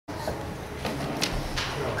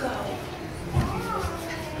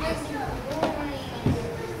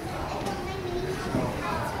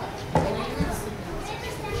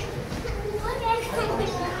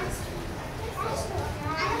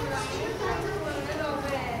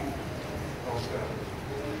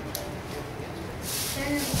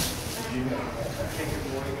Hey, good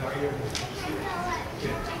morning. How are you?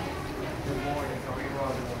 Good. Good morning. How are you,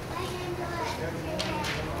 Robin? Good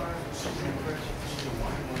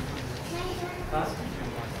morning. Huh?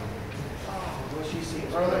 Oh, well, she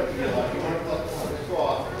seems Brother, pretty you good. want to let's go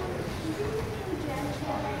off.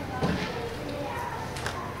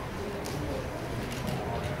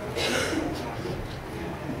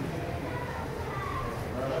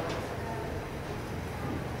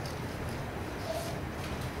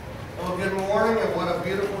 Well, good morning, and what a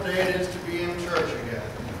beautiful day it is to be in church again.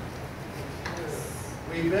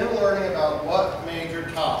 We've been learning about what major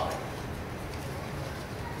topic?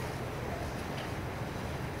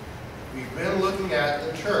 We've been looking at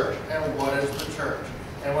the church and what is the church.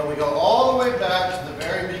 And when we go all the way back to the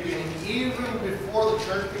very beginning, even before the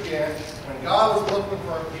church began, when God was looking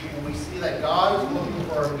for a people, we see that God is looking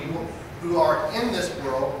for a people who are in this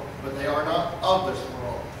world, but they are not of this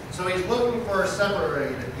world. So he's looking for a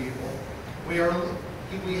separated people. We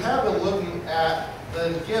have been looking at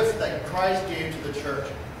the gifts that Christ gave to the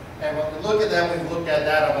church. And when we look at them, we've looked at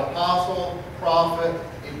that of apostle, prophet,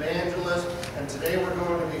 evangelist, and today we're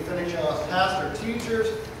going to be finishing off pastor, teachers,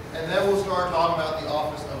 and then we'll start talking about the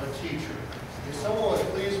office of a teacher. If someone would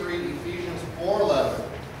please read Ephesians 4:11,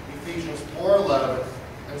 Ephesians 4:11,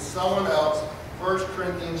 and someone else, 1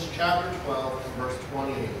 Corinthians chapter 12 and verse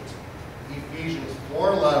 28. Ephesians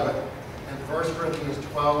 4:11 and 1 Corinthians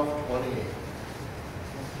 12:28.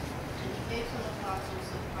 Gifts of apostles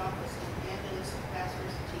and prophets and evangelists and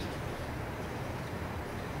pastors and teachers.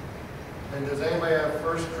 And does anybody have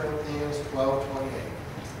 1 Corinthians 12:28?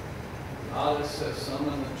 God says some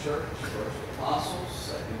in the church, first apostles,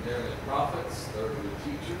 secondarily prophets, thirdly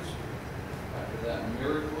teachers. After that,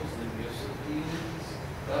 miracles, the gifts of healings,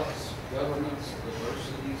 helps, governments,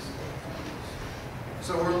 diversities of tongues.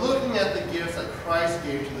 So we're looking at the gifts that Christ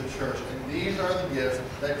gave to the church, and these are the gifts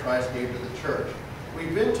that Christ gave to the church.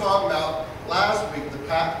 We've been talking about last week the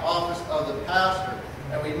office of the pastor,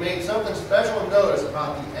 and we made something special notice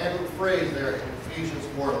about the end phrase there in Ephesians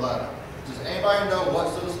 4:11. Does anybody know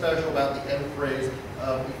what's so special about the end phrase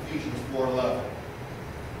of Ephesians 4:11?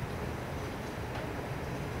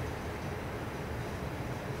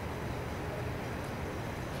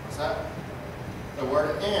 What's that? The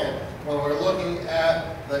word "and." When we're looking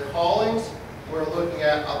at the callings, we're looking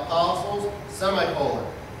at apostles, semicolon,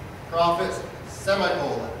 prophets,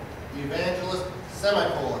 semicolon, evangelists,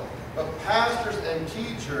 semicolon. But pastors and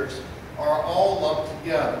teachers are all lumped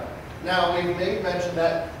together. Now, we've made mention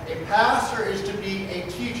that a pastor is to be a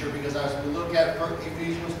teacher, because as we look at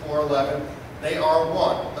Ephesians 4:11, they are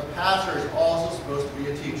one. The pastor is also supposed to be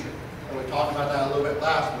a teacher. And we talked about that a little bit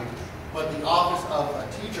last week. But the office of a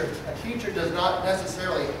teacher does not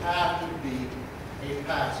necessarily have to be a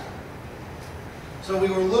pastor. So we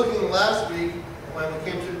were looking last week, when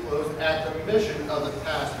we came to a close, at the mission of the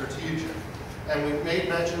pastor-teacher. And we made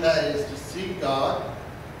mention that it is to seek God,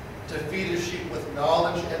 to feed his sheep with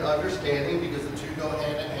knowledge and understanding, because the two go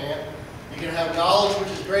hand in hand. You can have knowledge,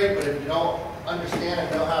 which is great, but if you don't understand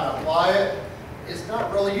and know how to apply it, it's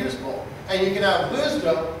not really useful. And you can have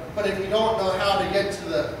wisdom, but if you don't know how to get to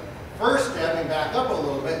the first step and back up a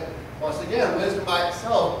little bit, once again, wisdom by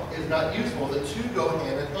itself is not useful. The two go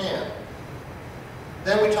hand in hand.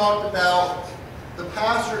 Then we talked about the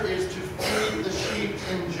pastor is to feed the sheep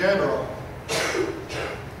in general.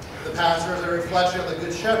 The pastor is a reflection of the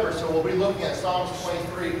Good Shepherd, so we'll be looking at Psalms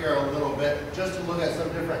 23 here a little bit, just to look at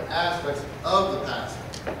some different aspects of the pastor.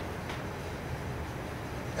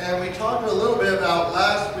 And we talked a little bit about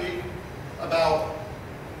last week about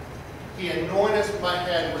he anointed my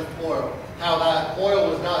head with oil. How that oil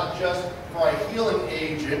was not just for a healing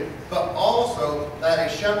agent, but also that a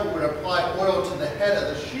shepherd would apply oil to the head of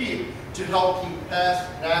the sheep to help keep pests,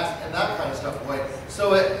 gnats, and that kind of stuff away.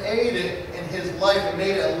 So it aided in his life and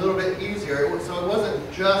made it a little bit easier. So it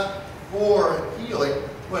wasn't just for healing,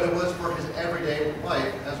 but it was for his everyday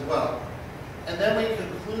life as well. And then we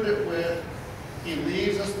concluded with, he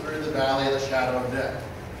leads us through the valley of the shadow of death.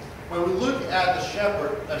 When we look at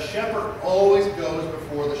the shepherd always goes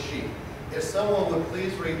before the sheep. If someone would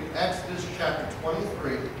please read Exodus chapter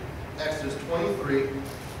 23, Exodus 23,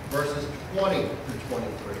 verses 20 through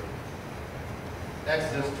 23.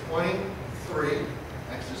 Exodus 23,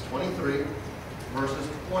 verses 20 through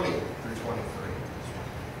 23.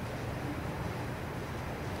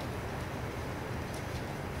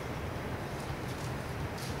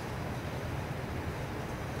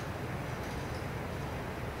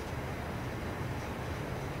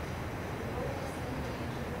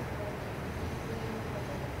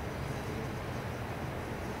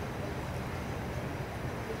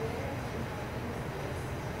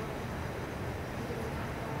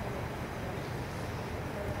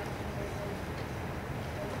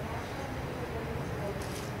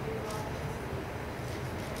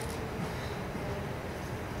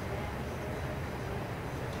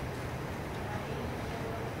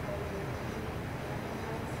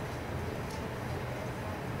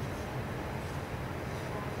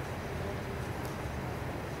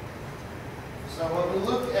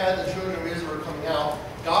 look at the children of Israel coming out,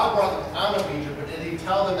 God brought them out of Egypt, but did he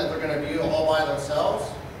tell them that they're going to be all by themselves?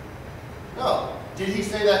 No. Did he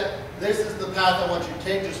say that this is the path I want you to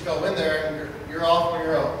take, just go in there and you're off on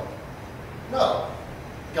your own? No.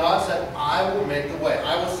 God said, I will make the way.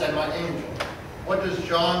 I will send my angel. What does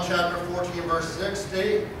John chapter 14 verse 6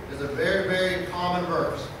 state? It's a very, very common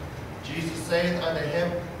verse. Jesus saith unto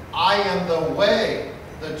him, I am the way,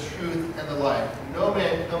 the truth, and the life. No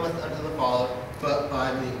man cometh unto the Father but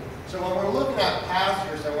by me. So when we're looking at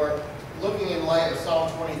pastors and we're looking in light of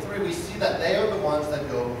Psalm 23, we see that they are the ones that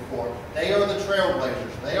go before. They are the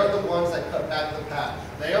trailblazers. They are the ones that cut back the path.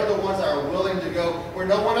 They are the ones that are willing to go where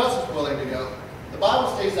no one else is willing to go. The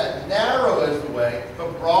Bible states that narrow is the way,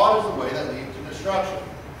 but broad is the way that leads to destruction.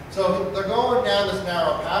 So if they're going down this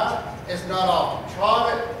narrow path, it's not often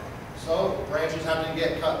trodden, so branches have to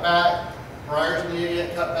get cut back, briars need to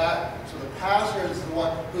get cut back. So the pastor is the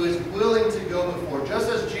one who is willing to go before. Just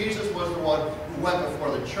as Jesus was the one who went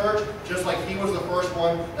before the church, just like he was the first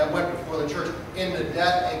one that went before the church into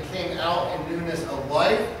death and came out in newness of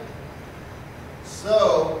life,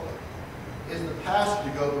 so is the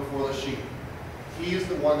pastor to go before the sheep. He is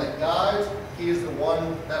the one that guides. He is the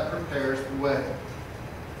one that prepares the way.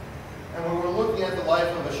 And when we're looking at the life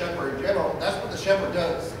of a shepherd in general, that's what the shepherd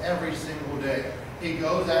does every single day. He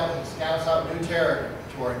goes out, he scouts out new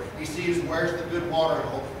territory. He sees where's the good water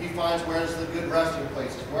hole. He finds where's the good resting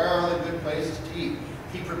places. Where are the good places to eat?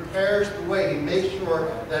 He prepares the way. He makes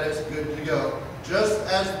sure that it's good to go. Just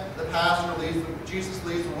as the pastor Jesus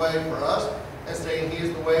leads the way for us and saying he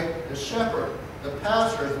is the way, the shepherd, the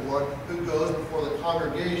pastor is the one who goes before the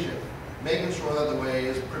congregation, making sure that the way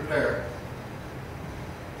is prepared.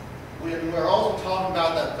 We're also talking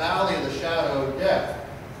about that valley of the shadow of death.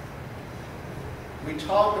 We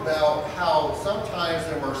talked about how sometimes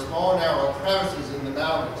there were small, narrow crevices in the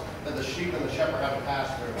mountains that the sheep and the shepherd have to pass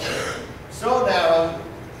through. So narrow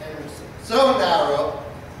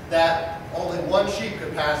that only one sheep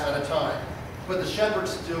could pass at a time. But the shepherd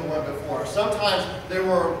still went before. Sometimes there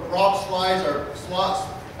were rock slides or slots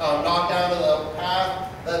knocked out of the path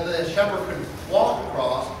that the shepherd could walk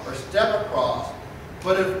across or step across.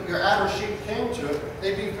 But if your average sheep came to it,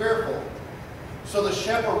 they'd be fearful. So the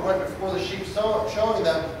shepherd went before the sheep, showing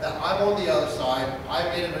them that I'm on the other side, I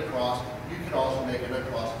made it across, you can also make it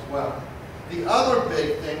across as well. The other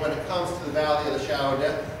big thing when it comes to the valley of the shadow of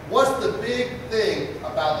death, what's the big thing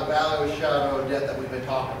about the valley of the shadow of death that we've been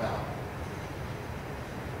talking about?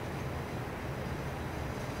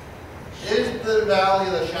 Is the valley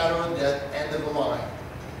of the shadow of death end of the line?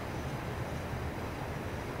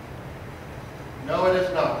 No, it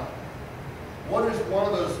is not. What is one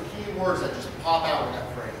of those key words that just pop out in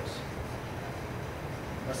that phrase?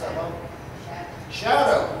 What's that, Mom?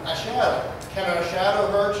 Shadow. A shadow. Can a shadow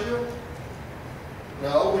hurt you?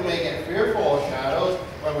 No, we may get fearful of shadows.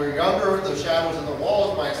 When we were younger, the shadows in the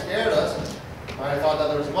walls might have scared us. Might have thought that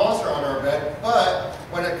there was a monster on our bed. But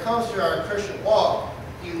when it comes to our Christian walk,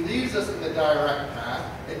 he leads us in the direct path.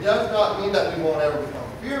 It does not mean that we won't ever become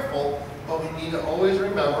fearful, but we need to always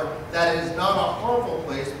remember that it is not a harmful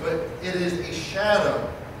place, but it is a shadow.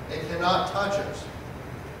 It cannot touch us.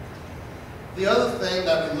 The other thing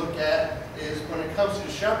that we look at is when it comes to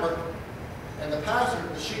the shepherd and the pastor,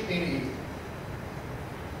 the sheep need to eat.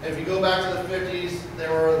 If you go back to the 50s,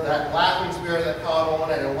 there were that laughing spirit that caught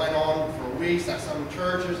on, and it went on for weeks at some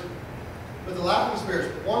churches. But the laughing spirit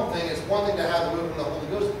is one thing. It's one thing to have the movement of the Holy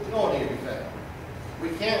Ghost. We don't need to be fed. We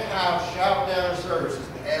can't have shout down services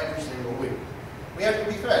every single week. We have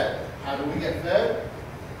to be fed. How do we get fed?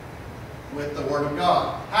 With the Word of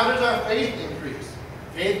God. How does our faith increase?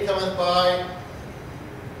 Faith cometh by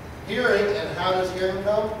hearing, and how does hearing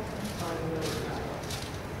come?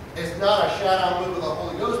 It's not a shout-out move of the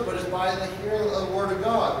Holy Ghost, but it's by the hearing of the Word of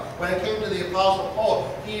God. When it came to the Apostle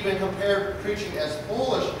Paul, he even compared preaching as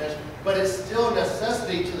foolishness, but it's still a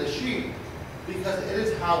necessity to the sheep, because it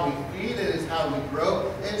is how we feed, it is how we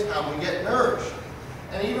grow, it is how we get nourished.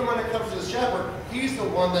 And even when it comes to the shepherd, he's the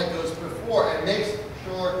one that goes before and makes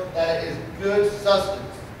sure that it is good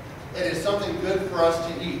sustenance. It is something good for us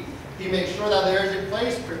to eat. He makes sure that there is a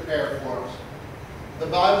place prepared for us. The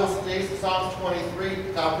Bible states in Psalms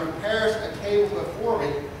 23, Thou preparest a table before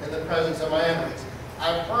me in the presence of my enemies.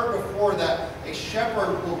 I've heard before that a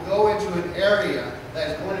shepherd will go into an area that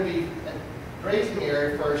is going to be a grazing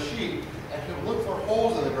area for a sheep, and he'll look for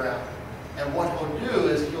holes in the ground. And what he'll do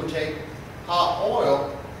is he'll take hot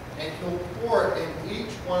oil and he'll pour it in each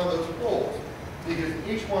one of those holes, because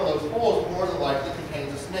each one of those holes more than likely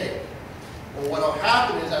contains a snake. Well, what will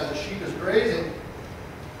happen is as the sheep is grazing,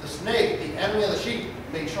 the snake, the enemy of the sheep,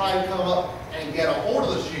 may try to come up and get a hold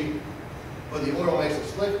of the sheep, but the oil makes it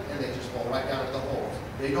slick and they just fall right down to the holes.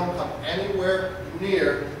 They don't come anywhere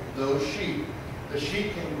near those sheep. The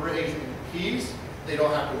sheep can graze in peace. They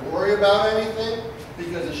don't have to worry about anything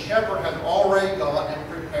because the shepherd has already gone and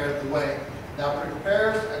prepared the way. Now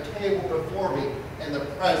prepares a table before me in the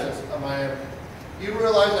presence of my enemy. You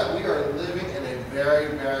realize that we are living in a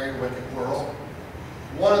very, very wicked world.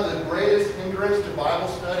 One of the greatest hindrance to Bible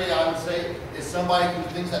study, I would say, is somebody who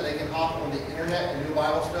thinks that they can hop on the internet and do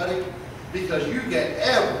Bible study, because you get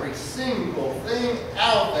every single thing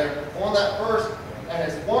out there on that verse. And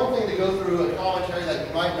it's one thing to go through a commentary that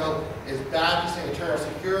you might know is Baptist and eternal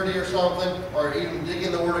security or something, or even dig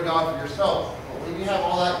in the Word of God for yourself. But when you have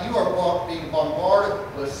all that, you are being bombarded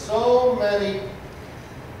with so many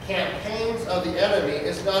campaigns of the enemy,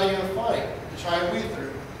 it's not even funny to try and weed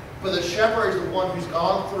through. But the shepherd is the one who's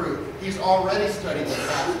gone through. He's already studied the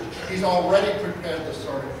passage. He's already prepared the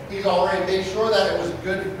sermon. He's already made sure that it was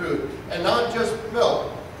good food, and not just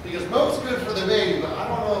milk. Because milk's good for the baby, but I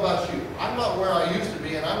don't know about you. I'm not where I used to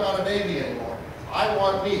be, and I'm not a baby anymore. I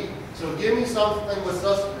want meat. So give me something with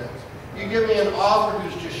sustenance. You give me an author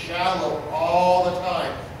who's just shallow all the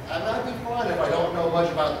time. And that'd be fine if I don't know much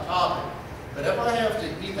about the topic. But if I have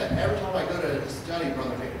to eat that every time I go to study,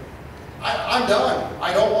 Brother Nate, I'm done.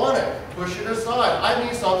 I don't want it. Push it aside. I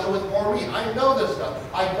need something with more meat. I know this stuff.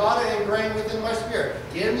 I got it ingrained within my spirit.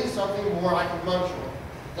 Give me something more I can munch on.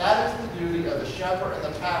 That is the duty of the shepherd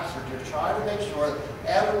and the pastor, to try to make sure that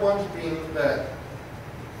everyone's being fed.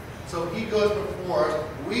 So he goes before us,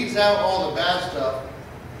 weeds out all the bad stuff.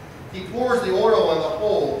 He pours the oil in the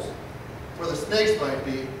holes where the snakes might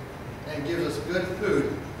be, and gives us good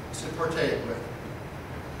food to partake with.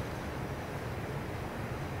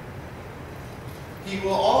 He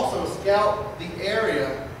will also scout the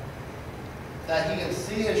area that he can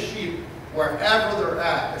see his sheep wherever they're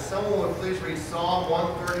at. If someone would please read Psalm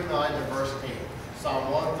 139 and verse 8.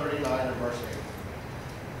 Psalm 139 and verse 8.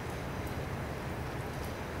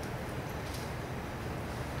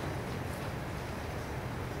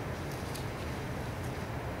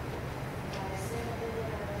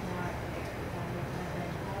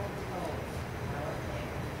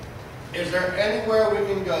 Is there anywhere we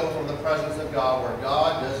can go from the presence of God where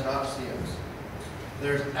God does not see us?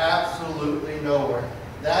 There's absolutely nowhere.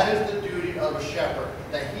 That is the duty of a shepherd,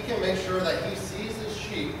 that he can make sure that he sees his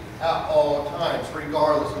sheep at all times,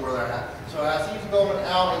 regardless of where they're at. So as he's going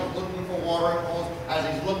out, he's looking for watering holes, as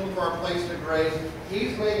he's looking for a place to graze,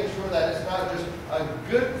 he's making sure that it's not just a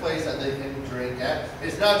good place that they can drink at,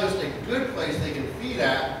 it's not just a good place they can feed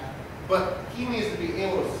at, but he needs to be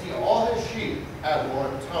able to see all his sheep at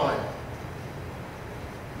one time.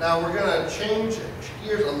 Now we're going to change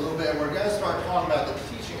gears a little bit, and we're going to start talking about the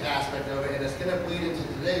teaching aspect of it, and it's going to bleed into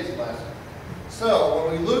today's lesson. So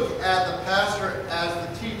when we look at the pastor as the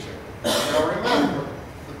teacher, now remember,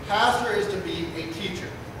 the pastor is to be a teacher.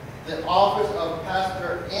 The office of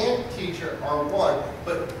pastor and teacher are one,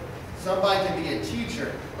 but somebody can be a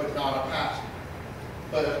teacher, but not a pastor.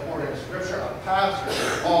 But according to Scripture, a pastor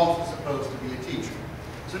is also supposed to be a teacher.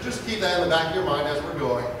 So just keep that in the back of your mind as we're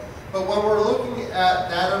going. But when we're looking at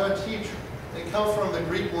that of a teacher, it comes from the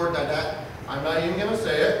Greek word that I'm not even going to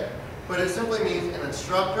say it, but it simply means an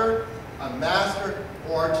instructor, a master,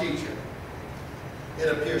 or a teacher. It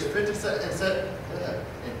appears in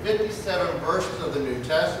 57 verses of the New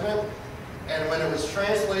Testament, and when it was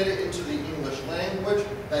translated into the English language,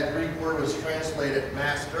 that Greek word was translated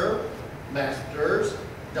master, masters,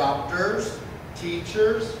 doctors,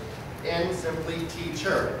 teachers, and simply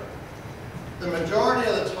teacher. The majority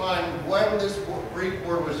of the time when this Greek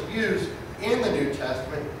word was used in the New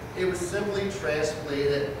Testament, it was simply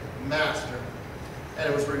translated master. And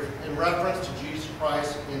it was in reference to Jesus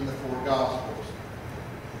Christ in the four Gospels.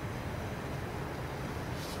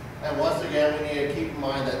 And once again, we need to keep in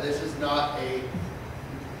mind that this is not a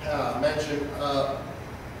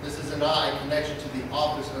this is not a connection to the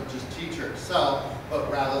office of just teacher itself, but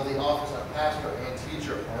rather the office of pastor and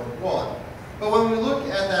teacher are one. But when we look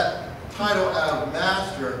at that title of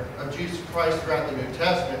master of Jesus Christ throughout the New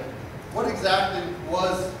Testament, what exactly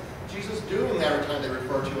was Jesus doing every time they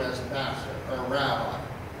referred to him as master or rabbi?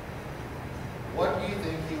 What do you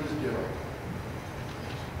think he was doing?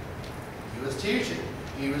 He was teaching.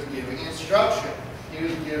 He was giving instruction. He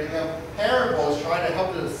was giving them parables, trying to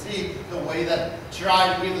help them see the way that,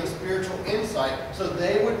 trying to give them spiritual insight so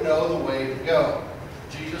they would know the way to go.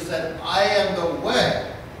 Jesus said, I am the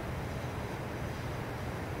way.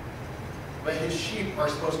 But his sheep are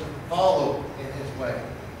supposed to follow in his way.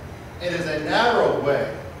 It is a narrow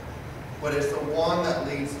way, but it's the one that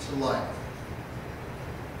leads to life.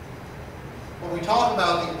 When we talk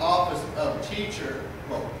about the office of teacher,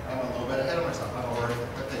 Well, I'm a little bit ahead of myself. I don't worry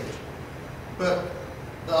about that page. But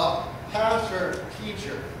the pastor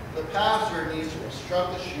needs to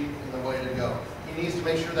instruct the sheep in the way to go. He needs to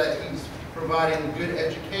make sure that he's providing good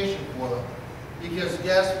education for them. Because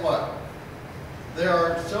guess what? There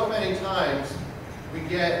are so many times we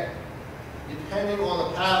get, depending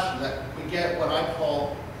on the pastor, that we get what I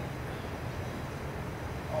call,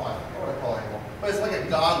 I don't know what I call it anymore, but it's like a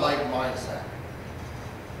godlike mindset.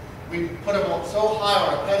 We put them so high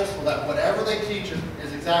on a pedestal that whatever they teach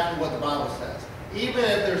is exactly what the Bible says. Even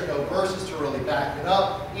if there's no verses to really back it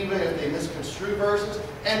up, even if they misconstrue verses,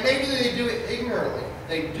 and maybe they do it ignorantly.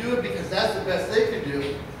 They do it because that's the best they can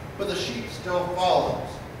do, but the sheep still follows.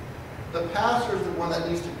 The pastor is the one that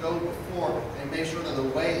needs to go before and make sure that the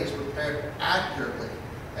way is prepared accurately,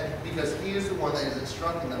 and because he is the one that is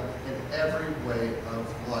instructing them in every way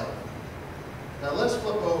of life. Now let's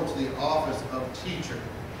flip over to the office of teacher.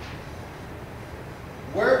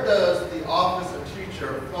 Where does the office of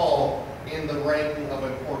teacher fall in the ranking of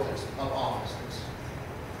importance of offices?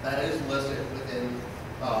 That is listed within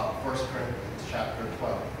 1 Corinthians chapter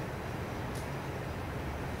 12.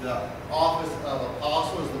 The office of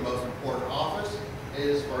apostle is the most important office. It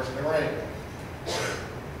is first in ranking.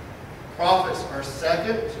 Prophets are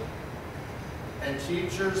second, and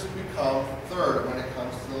teachers become third when it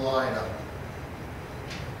comes to the lineup.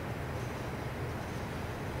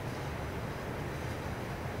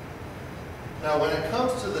 Now, when it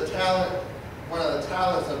comes to the talent, one of the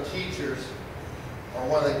talents of teachers, or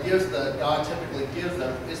one of the gifts that God typically gives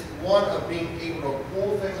them, is one of being able to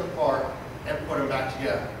pull things apart and put them back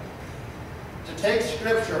together. To take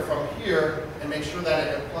Scripture from here and make sure that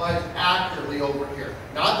it applies accurately over here.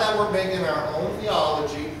 Not that we're making our own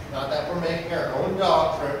theology, not that we're making our own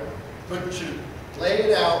doctrine, but to lay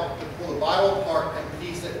it out, to pull the Bible apart and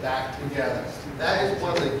piece it back together. That is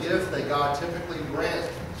one of the gifts that God typically grants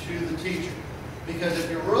to the teacher. Because if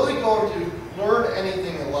you're really going to learn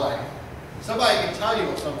anything in life, somebody can tell you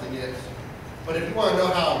what something is, but if you want to know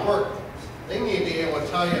how it works, they need to be able to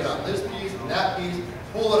tell you about this piece and that piece,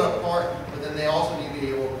 pull it apart, but then they also need to be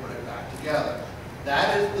able to put it back together.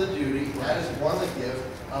 That is the duty, that is one of the gifts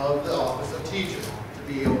of the office of teacher, to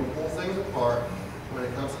be able to pull things apart when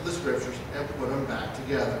it comes to the Scriptures and put them back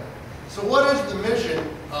together. So what is the mission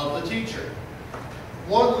of the teacher?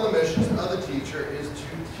 One of the missions of the teacher is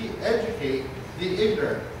to educate the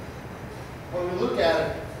ignorant. When we look at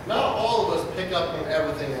it, not all of us pick up on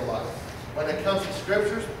everything in life. When it comes to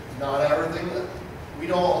Scriptures, not everything. We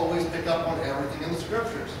don't always pick up on everything in the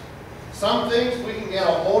Scriptures. Some things we can get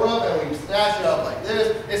a hold of and we can snatch it up like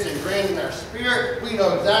this. It's ingrained in our spirit. We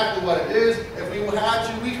know exactly what it is. If we had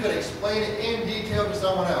to, we could explain it in detail to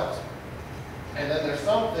someone else. And then there's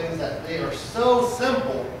some things that they are so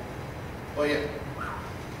simple, but yet,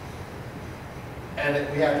 and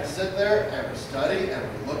if we have to sit there and we study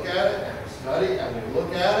and we look at it and we study and we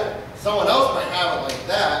look at it. Someone else might have it like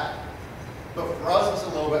that, but for us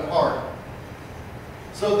it's a little bit harder.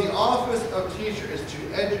 So the office of teacher is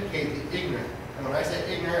to educate the ignorant. And when I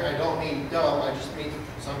say ignorant, I don't mean dumb. I just mean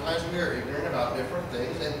sometimes we are ignorant about different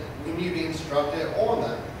things and we need to be instructed on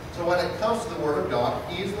them. So when it comes to the Word of God,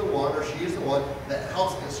 he's the one or she is the one that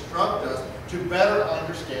helps instruct us to better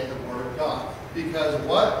understand the Word of God. Because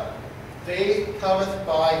what? Faith cometh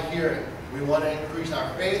by hearing. We want to increase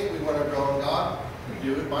our faith. We want to grow in God. We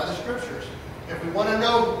do it by the Scriptures. If we want to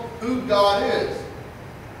know who God is,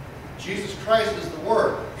 Jesus Christ is the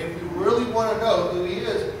Word. If we really want to know who He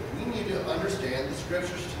is, we need to understand the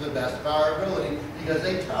Scriptures to the best of our ability because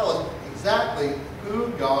they tell us exactly who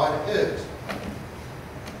God is.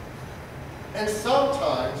 And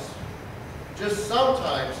sometimes, just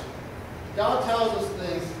sometimes, God tells us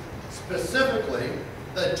things specifically.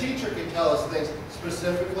 The teacher can tell us things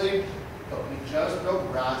specifically, but we just don't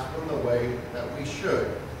grasp them the way that we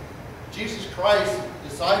should. Jesus Christ's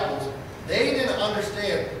disciples, they didn't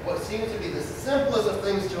understand what seems to be the simplest of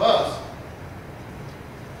things to us.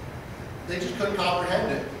 They just couldn't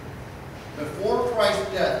comprehend it. Before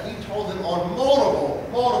Christ's death, He told them on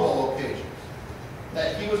multiple occasions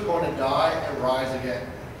that He was going to die and rise again.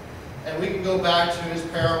 And we can go back to His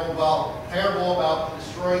parable about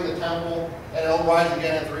destroying the temple and it'll rise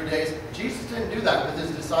again in 3 days. Jesus didn't do that with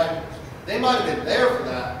His disciples. They might have been there for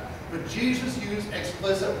that, but Jesus used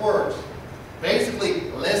explicit words. Basically,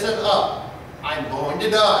 listen up. I'm going to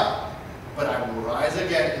die, but I will rise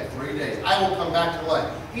again in 3 days. I will come back to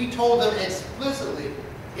life. He told them explicitly,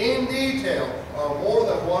 in detail, on more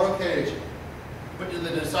than one occasion. But did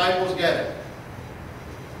the disciples get it?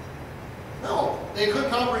 No, they couldn't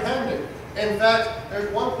comprehend it. In fact,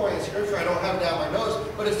 there's one point in Scripture, I don't have it down my notes,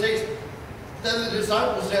 but it states that the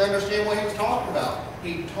disciples didn't understand what He was talking about.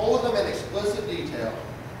 He told them in explicit detail,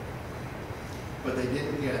 but they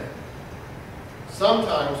didn't get it.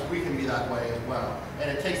 Sometimes we can be that way as well. And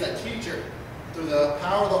it takes that teacher through the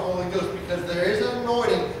power of the Holy Ghost, because there is an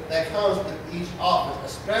anointing that comes with each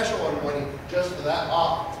office, a special anointing just for that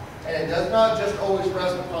office. And it does not just always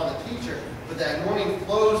rest upon the teacher, but that anointing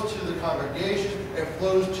flows to the congregation, it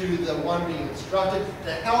flows to the one being instructed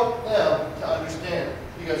to help them to understand it.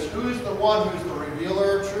 Because who's the one who's the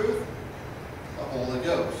revealer of truth? The Holy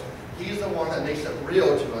Ghost. He's the one that makes it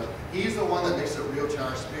real to us. He's the one that makes it real to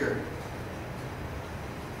our spirit.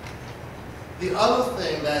 The other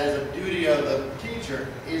thing that is a duty of the teacher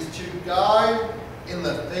is to guide in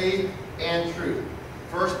the faith and truth.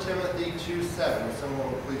 1 Timothy 2:7. If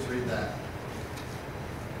someone will please read that.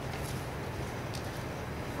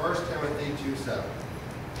 1 Timothy 2:7.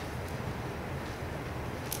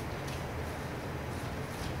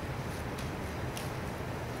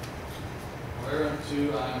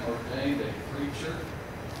 Whereunto I am ordained a preacher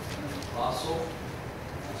and an apostle.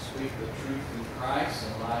 I speak the truth in Christ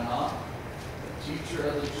and lie not, a teacher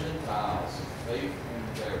of the Gentiles in faith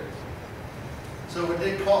and verity. So what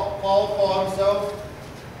did Paul call himself?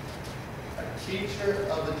 A teacher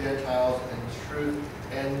of the Gentiles in truth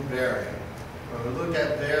and verity. When we look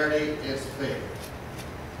at verity, it's faith.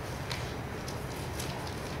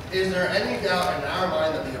 Is there any doubt in our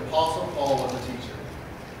mind that the Apostle Paul was a teacher?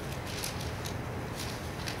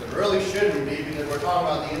 There really shouldn't be, because we're talking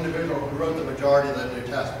about the individual who wrote the majority of the New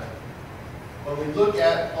Testament. When we look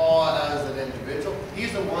at Paul as an individual,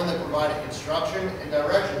 he's the one that provided instruction and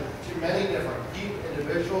direction to many different people,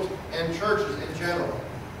 individuals, and churches in general.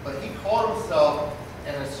 But he called himself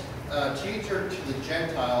a teacher to the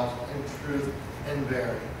Gentiles in truth and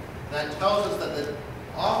verity. That tells us that the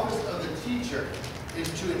office of the teacher is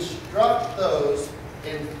to instruct those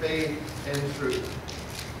in faith and truth.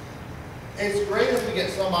 It's great if we get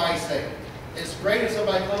somebody saved. It's great if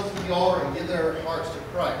somebody comes to the altar and give their hearts to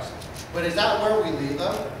Christ. But is that where we leave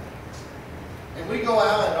them? If we go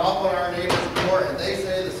out and knock on our neighbor's door and they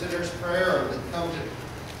say the sinner's prayer, or they come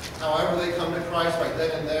to, however they come to Christ right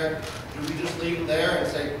then and there, do we just leave them there and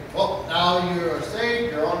say, well, now you're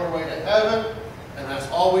saved, you're on your way to heaven, and that's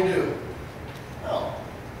all we do? No.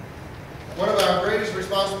 One of our greatest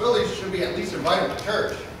responsibilities should be at least invite them to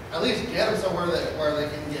church. At least get them somewhere where they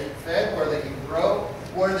can get fed, where they can grow,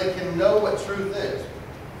 where they can know what truth is.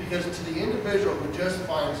 Because to the individual who just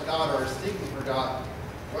finds God or is seeking for God,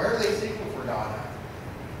 where are they seeking for God at?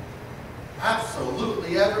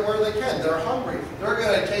 Absolutely everywhere they can. They're hungry. They're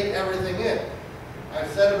going to take everything in. I've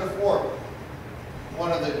said it before.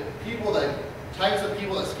 One of the types of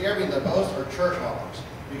people that scare me the most are church hoppers.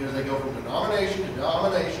 Because they go from denomination to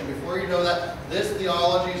denomination. Before you know that, this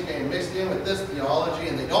theology is getting mixed in with this theology,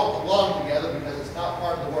 and they don't belong together because it's not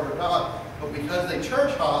part of the Word of God. But because they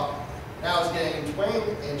church hop, now it's getting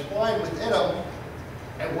entwined within them,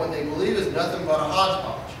 and what they believe is nothing but a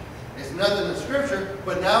hodgepodge. It's nothing in Scripture,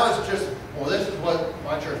 but now it's just, well, this is what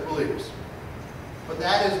my church believes. But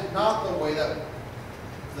that is not the way that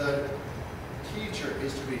the teacher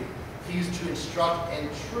is to be. He's to instruct in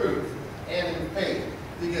truth and in faith.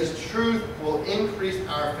 Because truth will increase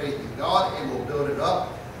our faith in God, and will build it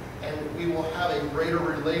up, and we will have a greater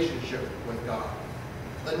relationship with God.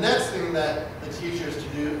 The next thing that the teacher is to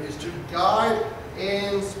do is to guide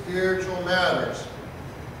in spiritual matters.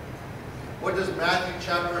 What does Matthew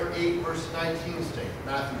chapter 8, verse 19 state?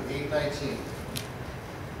 Matthew 8:19.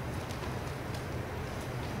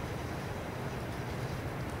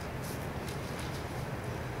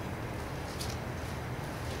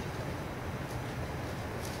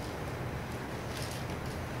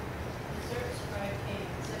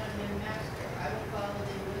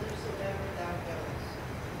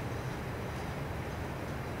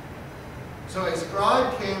 So a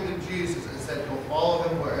scribe came to Jesus and said, "Go follow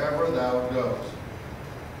him wherever thou goes."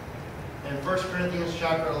 In 1 Corinthians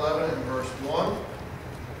chapter 11 and verse 1.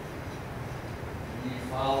 Ye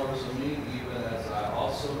followers of me, even as I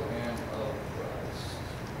also am of Christ.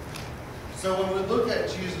 So when we look at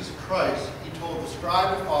Jesus Christ, he told the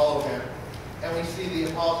scribe to follow him, and we see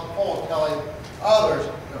the Apostle Paul telling others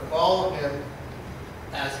to follow him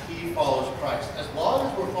as he follows Christ. As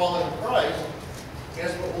long as we're following Christ,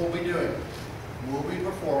 guess what we'll be doing? We'll be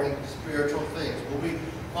performing spiritual things. We'll be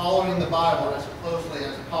following the Bible as closely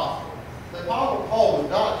as possible. The Apostle Paul was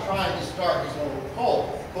not trying to start his own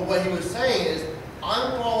cult, but what he was saying is,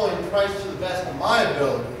 I'm following Christ to the best of my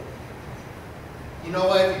ability. You know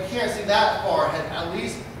what? If you can't see that far ahead, at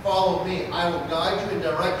least follow me. I will guide you and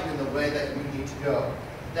direct you in the way that you need to go.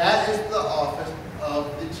 That is the office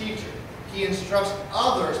of the teacher. He instructs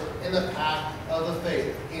others in the path of the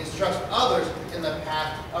faith. He instructs others in the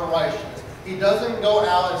path of righteousness. He doesn't go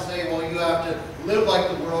out and say, well, you have to live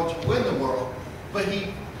like the world to win the world. But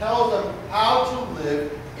he tells them how to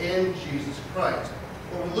live in Jesus Christ.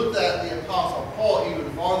 When we looked at the Apostle Paul even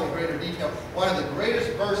farther in greater detail, one of the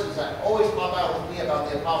greatest verses that always pop out with me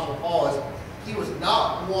about the Apostle Paul is he was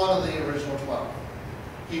not one of the original 12.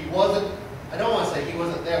 He wasn't, I don't want to say he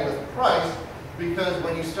wasn't there with Christ, because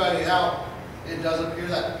when you study it out, it does appear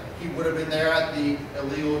that he would have been there at the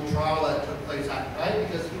illegal trial that took place that night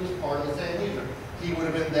because he was part of the Sanhedrin. He would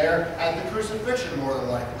have been there at the crucifixion more than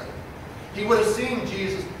likely. He would have seen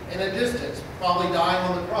Jesus in a distance, probably dying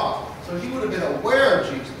on the cross. So he would have been aware of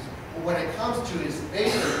Jesus. But when it comes to his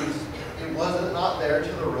faith in Jesus, it wasn't not there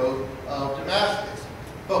to the road of Damascus.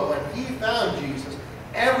 But when he found Jesus,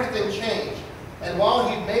 everything changed. And while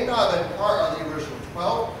he may not have been part of the original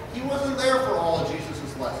 12, he wasn't there for all of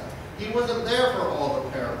Jesus' lessons. He wasn't there for all the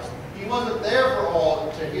parables. He wasn't there for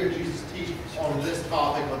all to hear Jesus teach on this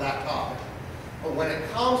topic or that topic. But when it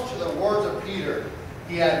comes to the words of Peter,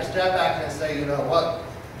 he had to step back and say, you know what,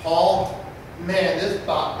 Paul, man, this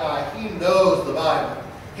guy, he knows the Bible.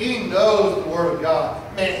 He knows the Word of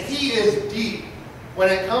God. Man, he is deep. When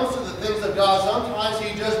it comes to the things of God, sometimes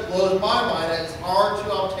he just blows my mind and it's hard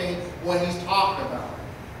to obtain what he's talking about.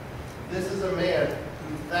 This is a man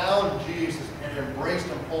who found Jesus and embraced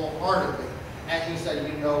him wholeheartedly. And he said,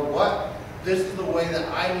 you know what? This is the way that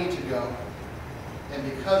I need to go. And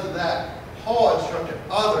because of that, Paul instructed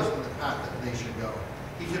others in the path that they should go.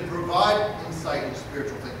 He could provide insight into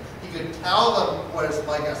spiritual things. He could tell them what it's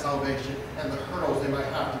like at salvation and the hurdles they might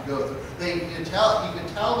have to go through. He could tell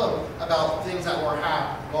them about things that were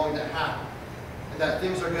going to happen and that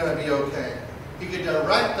things are going to be okay. He could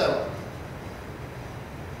direct them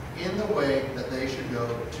in the way that they should go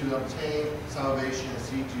to obtain salvation and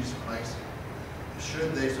see Jesus Christ,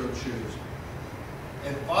 should they so choose.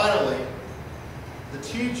 And finally, the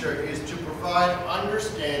teacher is to provide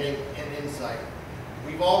understanding and insight.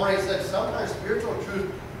 We've already said sometimes spiritual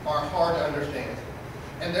truths are hard to understand.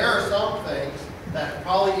 And there are some things that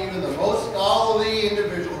probably even the most scholarly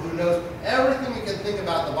individual who knows everything you can think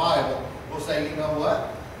about the Bible will say, you know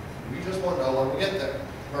what? We just won't know when we get there.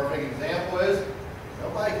 Perfect example is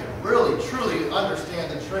nobody can really, truly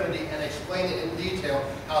understand the Trinity and explain it in detail,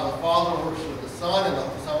 how the Father works with the Son and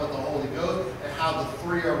the Son with the Holy Ghost, and how the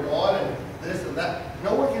three are one, and this and that.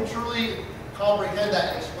 No one can truly comprehend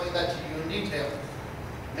that and explain that to you in detail.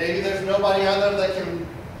 Maybe there's nobody out there that can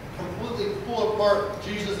completely pull apart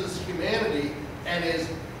Jesus' humanity and his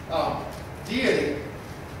deity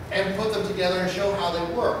and put them together and show how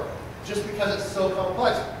they work. Just because it's so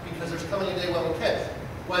complex, because there's coming a day when we can,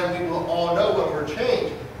 when we will all know when we're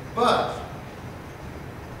changed. But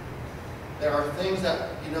there are things that,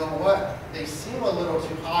 you know what, they seem a little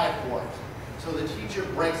too high for us. So the teacher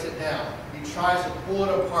breaks it down. He tries to pull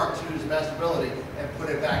it apart to his best ability and put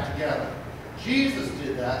it back together. Jesus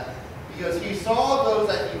did that because he saw those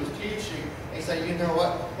that he was teaching and he said, you know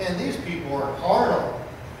what, man, these people are carnal.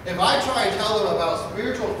 If I try to tell them about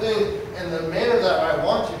spiritual things in the manner that I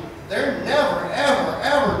want to, they're never, ever,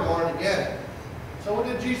 ever going to get it. So what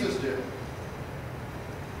did Jesus do?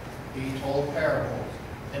 He told parables.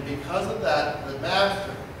 And because of that, the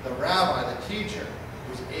master, the rabbi, the teacher,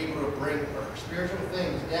 was able to bring spiritual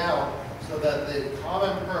things down so that the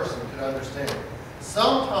common person could understand.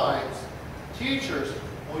 Sometimes teachers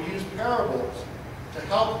will use parables to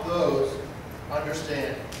help those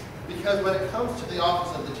understand. Because when it comes to the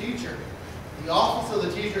office of the teacher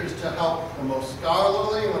is to help the most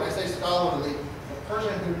scholarly. When I say scholarly, the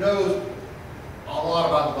person who knows a lot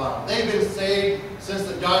about the Bible. They've been saved since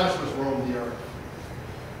the dinosaurs roamed the earth.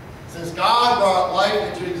 Since God brought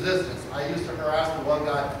life into existence. I used to harass the one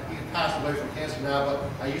guy, he passed away from cancer now, but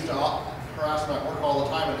I used to harass him at work all the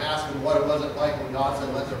time and ask him what it wasn't like when God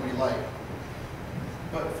said, let there be light.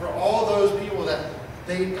 But for all those people that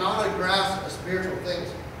they got a grasp of spiritual things,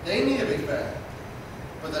 they need to be fed.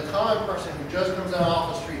 But the common person who just comes out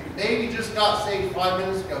off the street, maybe just got saved 5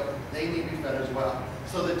 minutes ago, they need to be fed as well.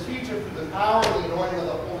 So the teacher, through the power and the anointing of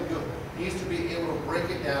the Holy Ghost, needs to be able to break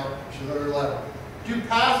it down to their level. Do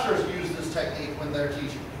pastors use this technique when they're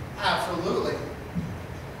teaching? Absolutely.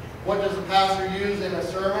 What does a pastor use in a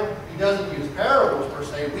sermon? He doesn't use parables per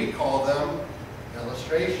se. We call them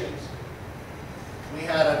illustrations. We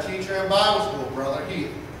had a teacher in Bible school, Brother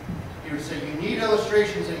Heath. He would say, you need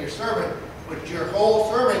illustrations in your sermon, but your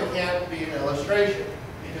whole sermon can't be an illustration,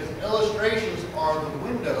 because illustrations are the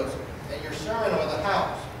windows in your sermon or the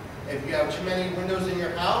house. If you have too many windows in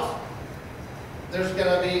your house, there's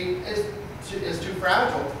going to be, it's too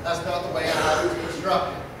fragile. That's not the way I have it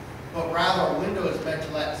constructed. but rather a window is meant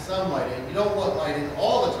to let sunlight in. You don't want light in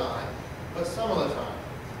all the time, but some of the time.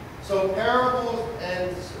 So parables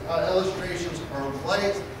and illustrations are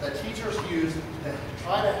ways that teachers use to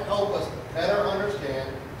try to help us better understand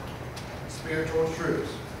spiritual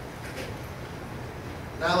truths.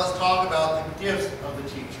 Now let's talk about the gifts of the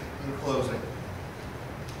teacher in closing.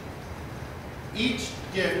 Each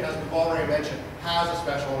gift, as we've already mentioned, has a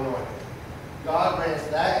special anointing. God grants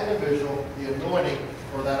that individual the anointing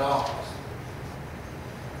for that office.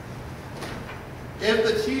 If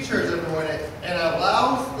the teacher is anointed and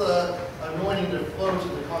allows the anointing to flow to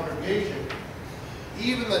the congregation,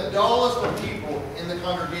 even the dullest of people in the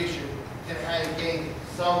congregation can gain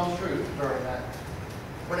some truth during that.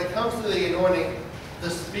 When it comes to the anointing, the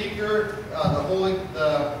speaker,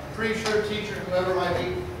 the preacher, teacher, whoever it might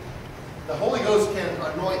be, the Holy Ghost can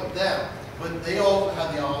anoint them, but they also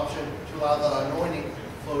have the option to allow the anointing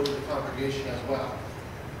to flow to the congregation as well.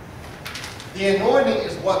 The anointing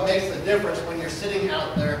is what makes the difference when you're sitting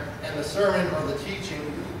out there and the sermon or the teaching,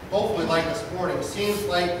 hopefully like this morning, seems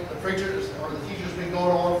like the preachers or the teacher's been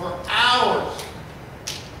going on for hours,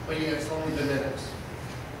 but yet it's only been minutes.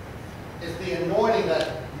 It's the anointing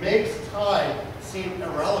that makes time seem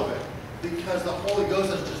irrelevant because the Holy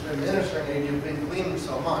Ghost has just been ministering and you've been gleaning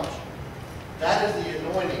so much. That is the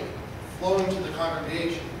anointing flowing to the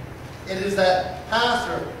congregation. It is that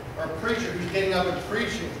pastor or preacher who's getting up and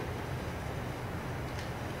preaching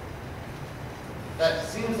that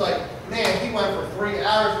seems like, man, he went for 3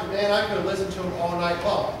 hours, but man, I could have listened to him all night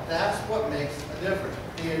long. That's what makes a difference.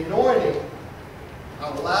 The anointing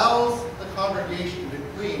allows the congregation to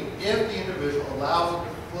glean if the individual allows it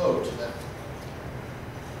to flow to them.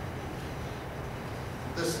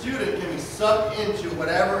 The student can be sucked into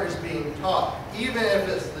whatever is being taught, even if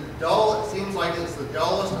it's the dull, it seems like it's the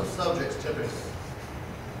dullest of subjects typically.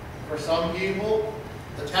 For some people,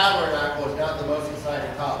 the tabernacle is not the most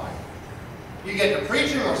exciting topic. You get to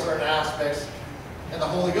preaching on certain aspects, and the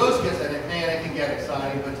Holy Ghost gets in it, man, it can get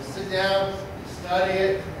exciting. But to sit down, you study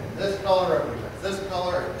it, and this color represents this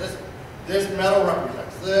color, and this metal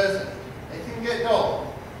represents this, and it can get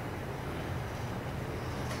dull.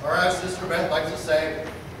 Or as Sister Beth likes to say,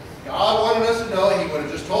 if God wanted us to know, He would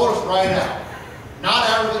have just told us right now. Not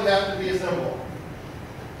everything has to be a symbol.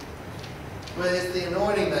 But it's the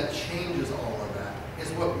anointing that changes all of that.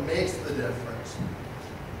 It's what makes the difference.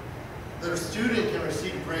 The student can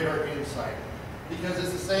receive greater insight. Because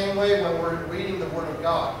it's the same way when we're reading the Word of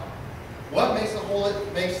God. What makes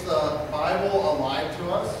the Bible alive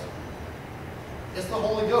to us? It's the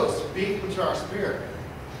Holy Ghost speaking to our spirit.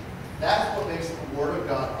 That's what makes the Word of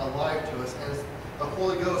God alive to us. And the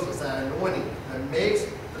Holy Ghost is that anointing that makes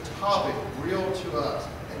the topic real to us.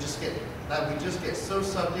 And that we just get so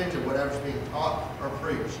sucked into whatever's being taught or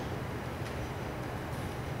preached.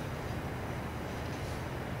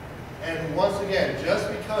 And once again, just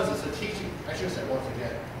because it's a teaching, I shouldn't say once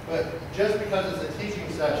again, but just because it's a teaching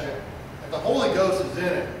session, if the Holy Ghost is in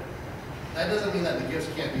it, that doesn't mean that the gifts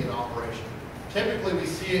can't be in operation. Typically we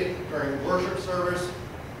see it during worship service,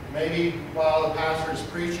 maybe while the pastor is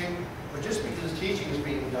preaching, but just because teaching is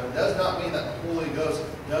being done does not mean that the Holy Ghost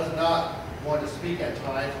does not want to speak at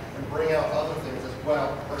times and bring out other things as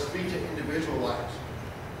well, or speak to individual lives.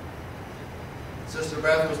 Sister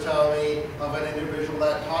Beth was telling me of an individual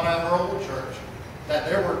that taught at her old church, that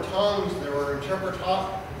there were tongues, there were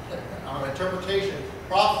interpretation,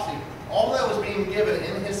 prophecy, all that was being given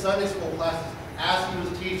in his Sunday school classes as he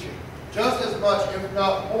was teaching. Just as much, if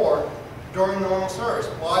not more, during normal service.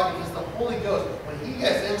 Why? Because the Holy Ghost, when He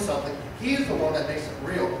gets in something, He's the one that makes it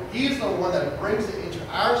real. He's the one that brings it into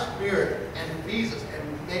our spirit and feeds us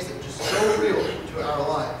and makes it just so real to our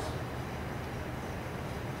lives.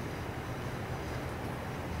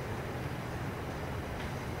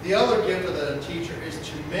 The other gift of the teacher is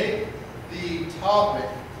to make the topic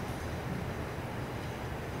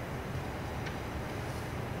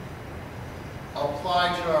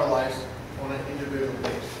apply to our lives on an individual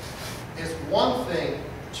basis. It's one thing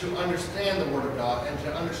to understand the Word of God and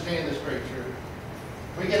to understand this great truth.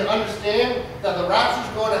 We can understand that the rapture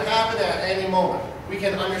is going to happen at any moment. We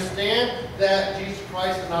can understand that Jesus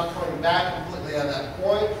Christ is not coming back completely at that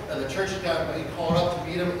point, that the church is going to be called up to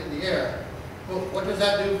meet Him in the air. But what does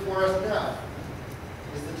that do for us now?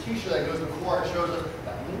 It's the teacher that goes before and shows us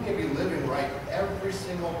that we need to be living right every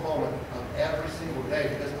single moment of every single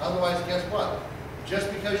day. Because otherwise, guess what?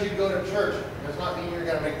 Just because you go to church does not mean you're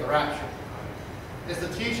going to make the rapture. It's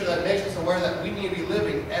the teacher that makes us aware that we need to be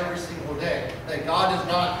living every single day. That God does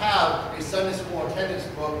not have a Sunday school attendance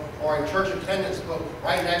book or a church attendance book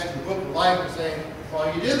right next to the book of life and saying,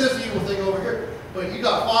 well, you did this evil thing over here. But you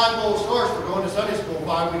got 5 gold stars for going to Sunday school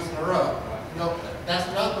 5 weeks in a row. You know, that's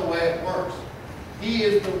not the way it works. He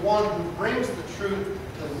is the one who brings the truth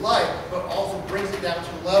to light, but also brings it down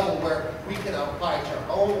to a level where we can apply it to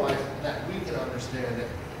our own life and that we can understand it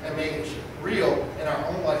and make it real in our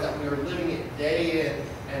own life, that we are living it day in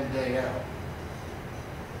and day out.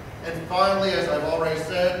 And finally, as I've already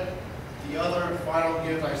said, the other and final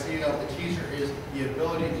gift I see of the teacher is the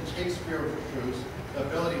ability to take spiritual truths, the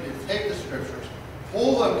ability to take the scriptures,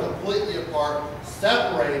 pull them completely apart,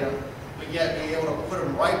 separate them, but yet be able to put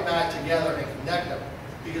them right back together and connect them.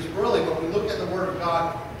 Because really, when we look at the Word of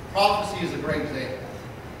God, prophecy is a great example.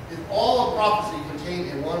 Is all of prophecy contained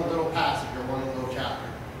in one little passage or one little chapter?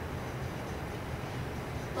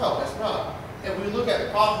 No, it's not. If we look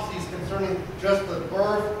at prophecies concerning just the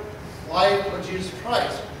birth, life of Jesus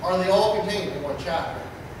Christ, are they all contained in one chapter?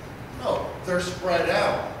 No, they're spread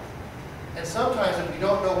out. And sometimes if we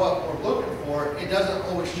don't know what we're looking for, it doesn't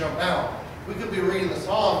always jump out. We could be reading the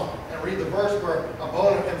Psalms and read the verse where a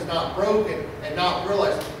bone of him is not broken and not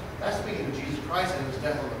realize that's speaking of Jesus Christ and his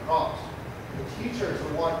death on the cross. The teacher is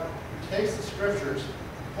the one who takes the scriptures,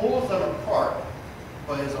 pulls them apart,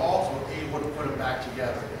 but is also able to put them back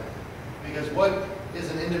together again. Because what is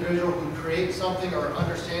an individual who creates something or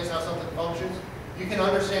understands how something functions? You can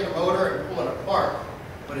understand a motor and pull it apart,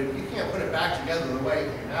 but if you can't put it back together the way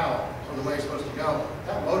it came out or the way it's supposed to go,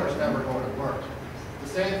 that motor's never going to work. The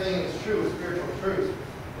same thing is true with spiritual truths.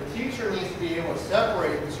 The teacher needs to be able to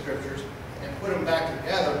separate the scriptures and put them back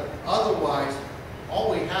together. Otherwise,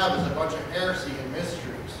 all we have is a bunch of heresy and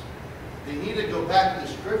mysteries. They need to go back. The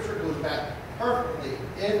scripture goes back perfectly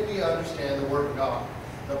if we understand the Word of God.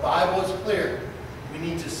 The Bible is clear. We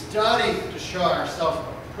need to study to show ourselves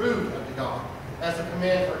approved unto God. That's a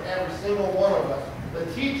command for every single one of us. The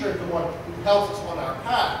teacher is the one who helps us on our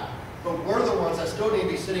path. But we're the ones that still need to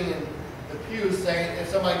be sitting in the pews saying, if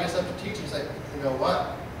somebody gets up to teach and say, you know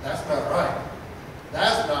what? That's not right.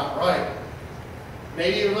 That's not right.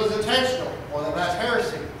 Maybe it was intentional. Well, then that's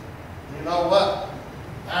heresy. You know what?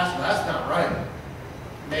 That's not right.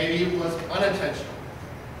 Maybe it was unintentional.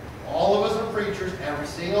 All of us are preachers. Every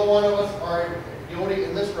single one of us are guilty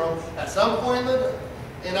in this room. At some point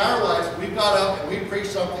in our lives, we got up and we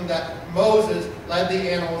preached something that Moses led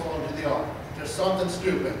the animals onto the ark. Just something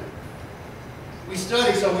stupid. We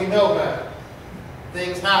study so we know better.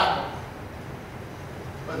 Things happen.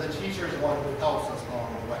 But the teacher is one who helps us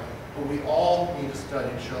along the way. But we all need to study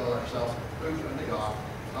and show ourselves approved unto God,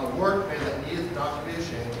 a workman that needeth not to be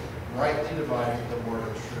ashamed, rightly dividing the word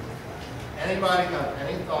of truth. Anybody have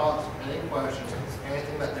any thoughts, any questions,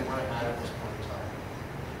 anything that they want to add at this point in time?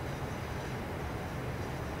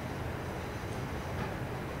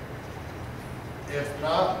 If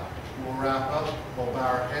not, we'll wrap up. We'll bow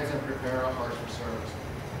our heads and prepare our hearts for service.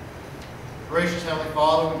 Gracious Heavenly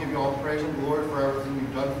Father, we give you all the praise and glory for everything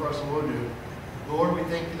you've done for us and will do. Lord, we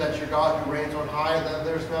thank you that you're God who reigns on high and that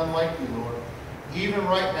there's none like you, Lord. Even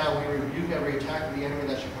right now, we rebuke every attack of the enemy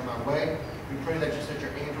that should come our way. We pray that you set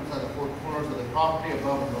your angels at the four corners of the property,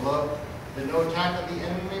 above and below, that no attack of the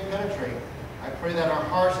enemy may penetrate. I pray that our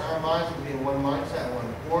hearts and our minds will be in one mindset and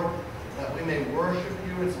one accord, that we may worship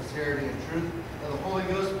you in sincerity and truth, that the Holy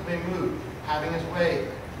Ghost may move, having his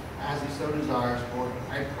way as he so desires, Lord.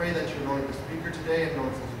 I pray that you anoint the speaker today,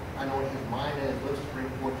 anoint his mind and his lips to bring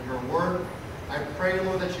forth your word. I pray,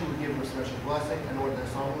 Lord, that you would give him a special blessing, anoint the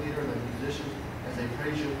song leader and the musicians as they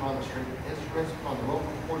praise you upon the string instruments, upon the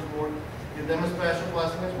vocal cords, Lord. Give them a special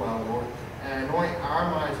blessing as well, Lord. And anoint our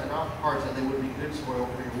minds and our hearts that they would be good soil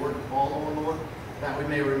for your word to fall on, Lord, that we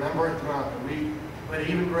may remember it throughout the week. But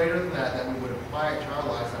even greater than that, that we would apply it to our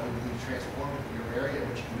lives, that we